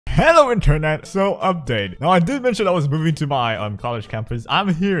Hello internet, so update. Now I did mention I was moving to my college campus.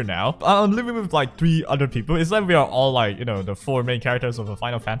 I'm here now. I'm living with like 3 other people. It's like we are all like, you know, the 4 main characters of a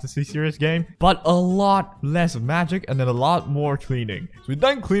Final Fantasy series game. But a lot less magic and then a lot more cleaning. So we're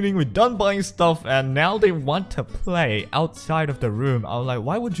done cleaning, we're done buying stuff, and now they want to play outside of the room. I was like,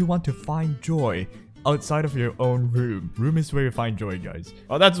 why would you want to find joy outside of your own room? Room is where you find joy, guys.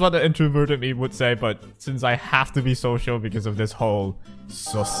 Well, that's what the introverted me would say, but since I have to be social because of this whole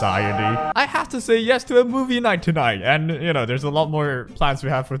society, I have to say yes to a movie night tonight. And you know, there's a lot more plans we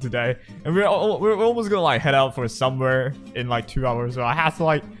have for today, and we're almost gonna like head out for somewhere in like 2 hours, so I have to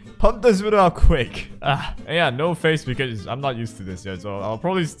like pump this video out quick. Yeah, no face because I'm not used to this yet, so I'll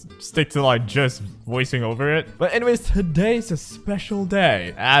probably stick to like just voicing over it. But anyways, today's a special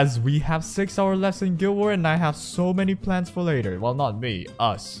day as we have 6 hours left in Guild War and I have so many plans for later. Well, not me,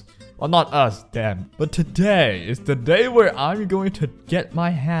 us. Well, not us, damn. But today is the day where I'm going to get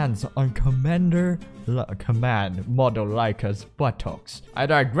my hands on Command Model Laika's buttocks.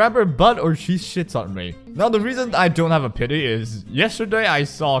 Either I grab her butt or she shits on me. Now, the reason I don't have a pity is yesterday I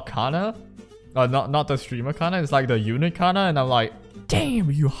saw Kana. Not the streamer Kana, it's like the unit Kana, and I'm like, damn,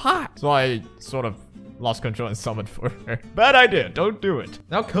 you hot. So I sort of lost control and summoned for her. Bad idea, don't do it.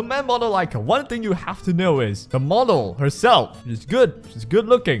 Now, Command Model Laika, one thing you have to know is the model herself is good. She's good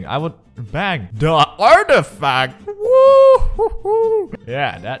looking. I would bang the artifact. Woo!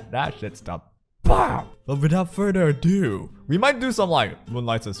 Yeah, that shit stopped. Bam! But without further ado, we might do some like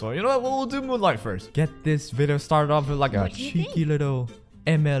moonlights as well. You know what? We'll do moonlight first. Get this video started off with like a cheeky little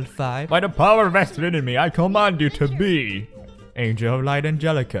ML5. By the power vested in me, I command you to be Angel of Light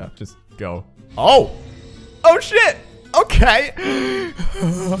Angelica. Just go. Oh! Oh shit! Okay!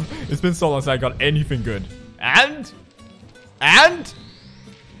 It's been so long since I got anything good. And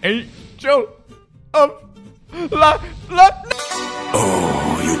Angel of Light.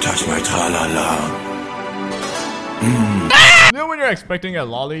 Oh, you touch my tra-la-la. You know when you're expecting a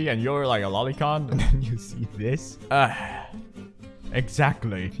lolly and you're like a lolicon and then you see this?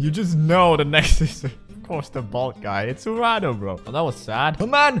 Exactly. You just know the next is of course the bald guy. It's Urano, bro. Oh, that was sad.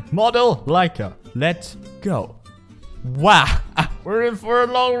 Command Model Laika. Let's go. Wow. We're in for a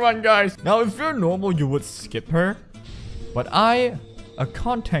long run, guys. Now, if you're normal, you would skip her. But a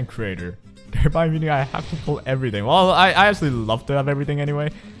content creator, thereby meaning I have to pull everything. Well, I actually love to have everything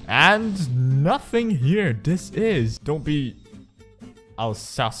anyway. And nothing here. This is. Don't be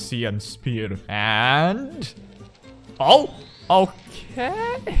Alsatian spear. And oh,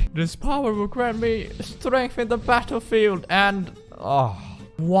 okay. This power will grant me strength in the battlefield and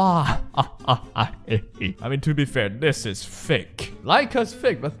wow. I mean, to be fair, this is fake. Laika's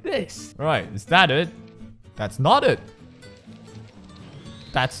fake, but this. Right, is that it? That's not it.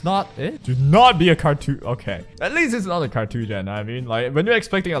 That's not it. Do not be a cartoon. Okay. At least it's not a cartooja. I mean, like, when you're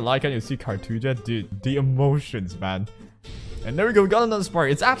expecting a Laika and you see cartooja, dude, the emotions, man. And there we go. We got another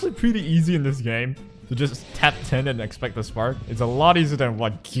spark. It's actually pretty easy in this game to just tap 10 and expect the spark. It's a lot easier than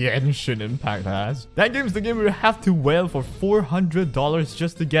what Genshin Impact has. That game's the game where you have to wail for $400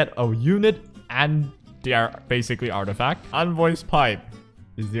 just to get a unit and their basically artifact. Unvoiced pipe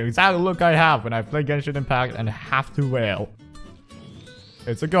is the exact look I have when I play Genshin Impact and have to wail.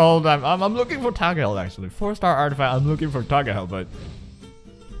 It's a gold. I'm looking for Tagahel actually. 4-star artifact. I'm looking for Tagahel, but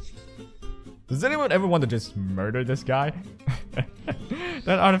does anyone ever want to just murder this guy?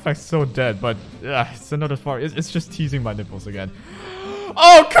 That artifact's so dead, but it's another spark. It's just teasing my nipples again.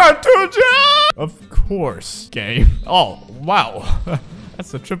 Oh, cartooja! Of course, game. Oh, wow.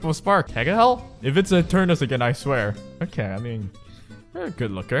 That's a triple spark. Tagahel? If it's a Eternus again, I swear. Okay, I mean, you're a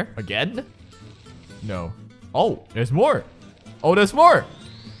good looker. Again? No. Oh, there's more. Oh, there's more.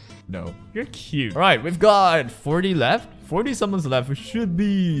 No, you're cute. All right, we've got 40 left. 40 summons left. We should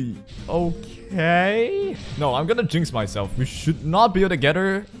be okay. No, I'm gonna jinx myself. We should not be able to get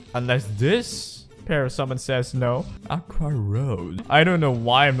her unless this pair of summons says no. Aqua Rose. I don't know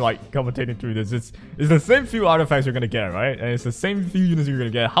why I'm like commentating through this. It's the same few artifacts you're gonna get, right? And it's the same few units you're gonna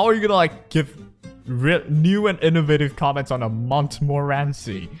get. How are you gonna like give new and innovative comments on a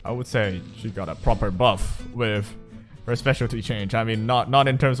Montmorency? I would say she got a proper buff with her specialty change. I mean, not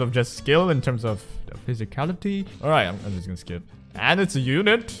in terms of just skill, in terms of physicality. All right, I'm just gonna skip. And it's a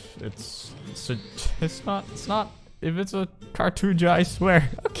unit. It's not. If it's a cartooja, I swear.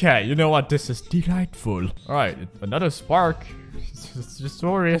 Okay, you know what? This is delightful. All right, another spark. It's just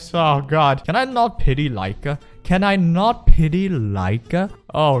glorious. Oh god, can I not pity Laika? Can I not pity Laika?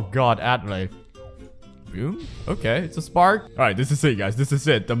 Oh god, Adley. Boom. Okay, it's a spark. All right, this is it, guys. This is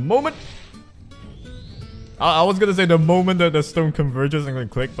it. The moment I was gonna say the moment that the stone converges, I'm gonna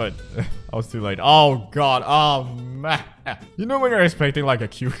click, but I was too late. Oh god, oh man. You know when you're expecting like a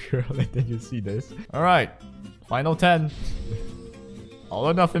cute girl and then you see this. Alright, final 10. All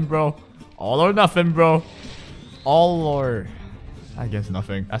or nothing, bro. All or nothing, bro. All or... I guess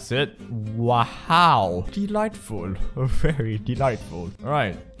nothing. That's it. Wow. Delightful. Very delightful.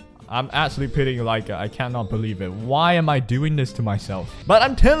 Alright. I'm actually pitying Laika. I cannot believe it. Why am I doing this to myself? But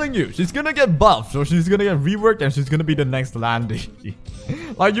I'm telling you, she's gonna get buffed, so she's gonna get reworked, and she's gonna be the next Landy.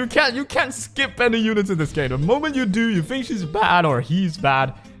 Like you can't skip any units in this game. The moment you do, you think she's bad or he's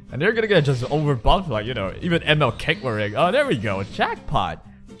bad, and they're gonna get just over buffed. Like, you know, even ML Kickwaring. Oh, there we go. Jackpot.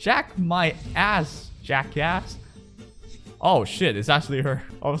 Jack my ass, jackass. Oh shit, it's actually her.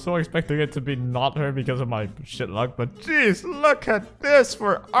 I was so expecting it to be not her because of my shit luck, but jeez, look at this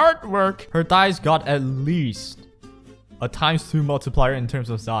for artwork. Her dice got at least a ×2 multiplier in terms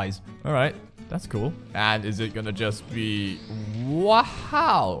of size. Alright, that's cool. And is it gonna just be...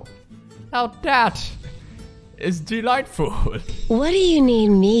 Wow! Now that is delightful. What do you need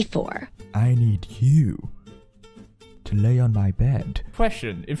me for? I need you to lay on my bed.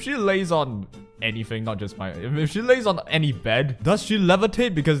 Question, if she lays on anything, not just my... If she lays on any bed, does she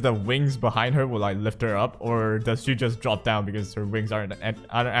levitate because the wings behind her will like lift her up? Or does she just drop down because her wings aren't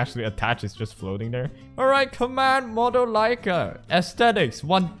actually attached, it's just floating there? Alright, command model Laika. Aesthetics,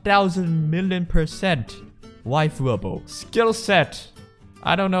 1000,000,000%. Waifuable. Skill set.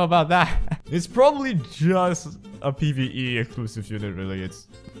 I don't know about that. It's probably just a PvE exclusive unit, really. It's...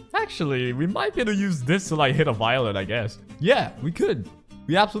 Actually, we might be able to use this to like hit a violet, I guess. Yeah, we could.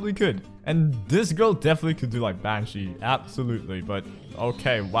 We absolutely could. And this girl definitely could do like Banshee. Absolutely. But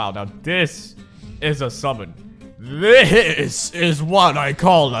okay, wow. Now this is a summon. This is what I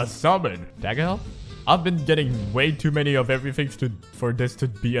call a summon. Dagger Help? I've been getting way too many of everything for this to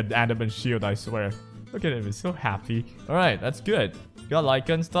be an adamant shield, I swear. Look at him, he's so happy. Alright, that's good. Got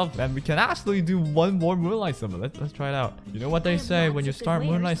Laika and stuff, and we can actually do one more Moonlight Summon. Let's try it out. You know what they say, when you start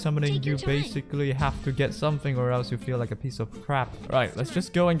Moonlight Summoning, you basically have to get something or else you feel like a piece of crap. Alright, let's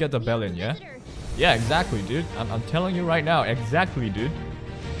just go and get the bell in, yeah? Yeah, exactly, dude. I'm telling you right now, exactly, dude.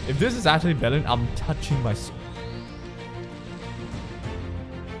 If this is actually Bellin, I'm touching my...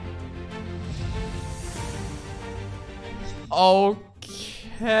 Okay.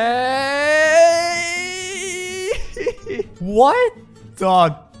 What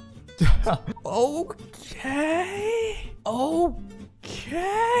the... Okay.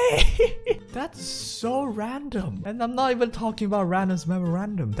 Okay. That's so random. And I'm not even talking about random's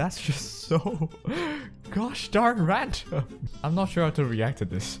memorandum. That's just so... gosh darn random. I'm not sure how to react to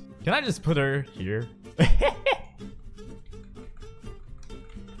this. Can I just put her here?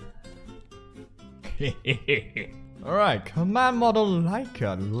 Alright, command model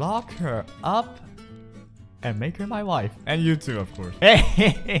Laika. Lock her up and make her my wife. And you too, of course.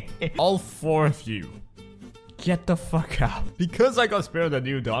 All four of you, get the fuck out. Because I got spared a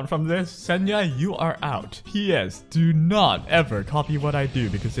new dawn from this, Senya, you are out. P.S. Do not ever copy what I do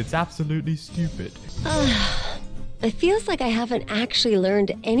because it's absolutely stupid. It feels like I haven't actually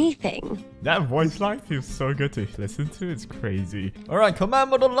learned anything. That voice line feels so good to listen to. It's crazy. Alright, command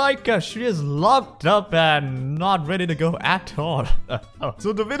model Laika. She is locked up and not ready to go at all.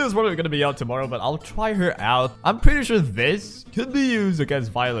 So the video is probably going to be out tomorrow, but I'll try her out. I'm pretty sure this could be used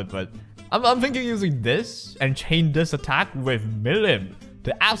against Violet, but I'm thinking using this and chain this attack with Milim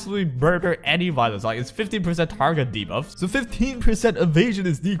to absolutely murder any violence. Like, it's 15% target debuff, so 15% evasion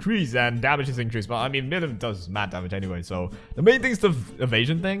is decreased and damage is increased. But I mean, Milim does mad damage anyway, so the main thing is the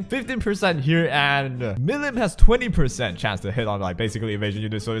evasion thing. 15% here, and Milim has 20% chance to hit on like basically evasion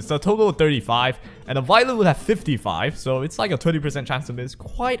units, so it's a total of 35, and a Violet would have 55, so it's like a 20% chance to miss.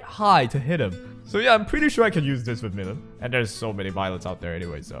 Quite high to hit him. So yeah, I'm pretty sure I can use this with Milim. And there's so many Violets out there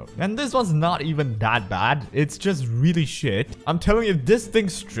anyway, so. And this one's not even that bad. It's just really shit. I'm telling you, if this thing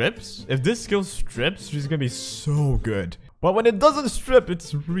strips, if this skill strips, she's gonna be so good. But when it doesn't strip,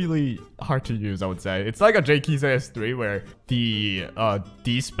 it's really hard to use, I would say. It's like a J-Keys AS3 where the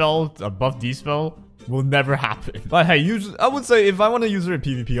D-spell, buff D-spell, will never happen. But hey, I would say if I want to use her in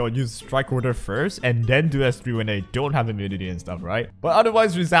PvP, I'll use Strike Order first and then do S3 when they don't have immunity and stuff, right? But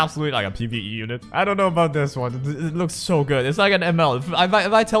otherwise, she's absolutely like a PvE unit. I don't know about this one. It looks so good. It's like an ML.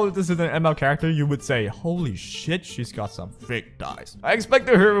 If I tell you this is an ML character, you would say, holy shit, she's got some thick dice. I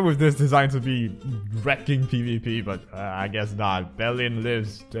expected her with this design to be wrecking PvP, but I guess not. Bellin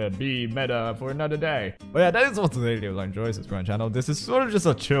lives to be meta for another day. But yeah, that is what today's video. I enjoy this my channel. This is sort of just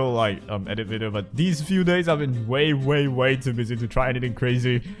a chill like edit video, but these few days I've been way too busy to try anything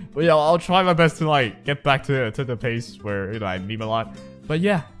crazy. But yeah, I'll try my best to like get back to the pace where, you know, I meme a lot. But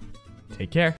yeah, take care.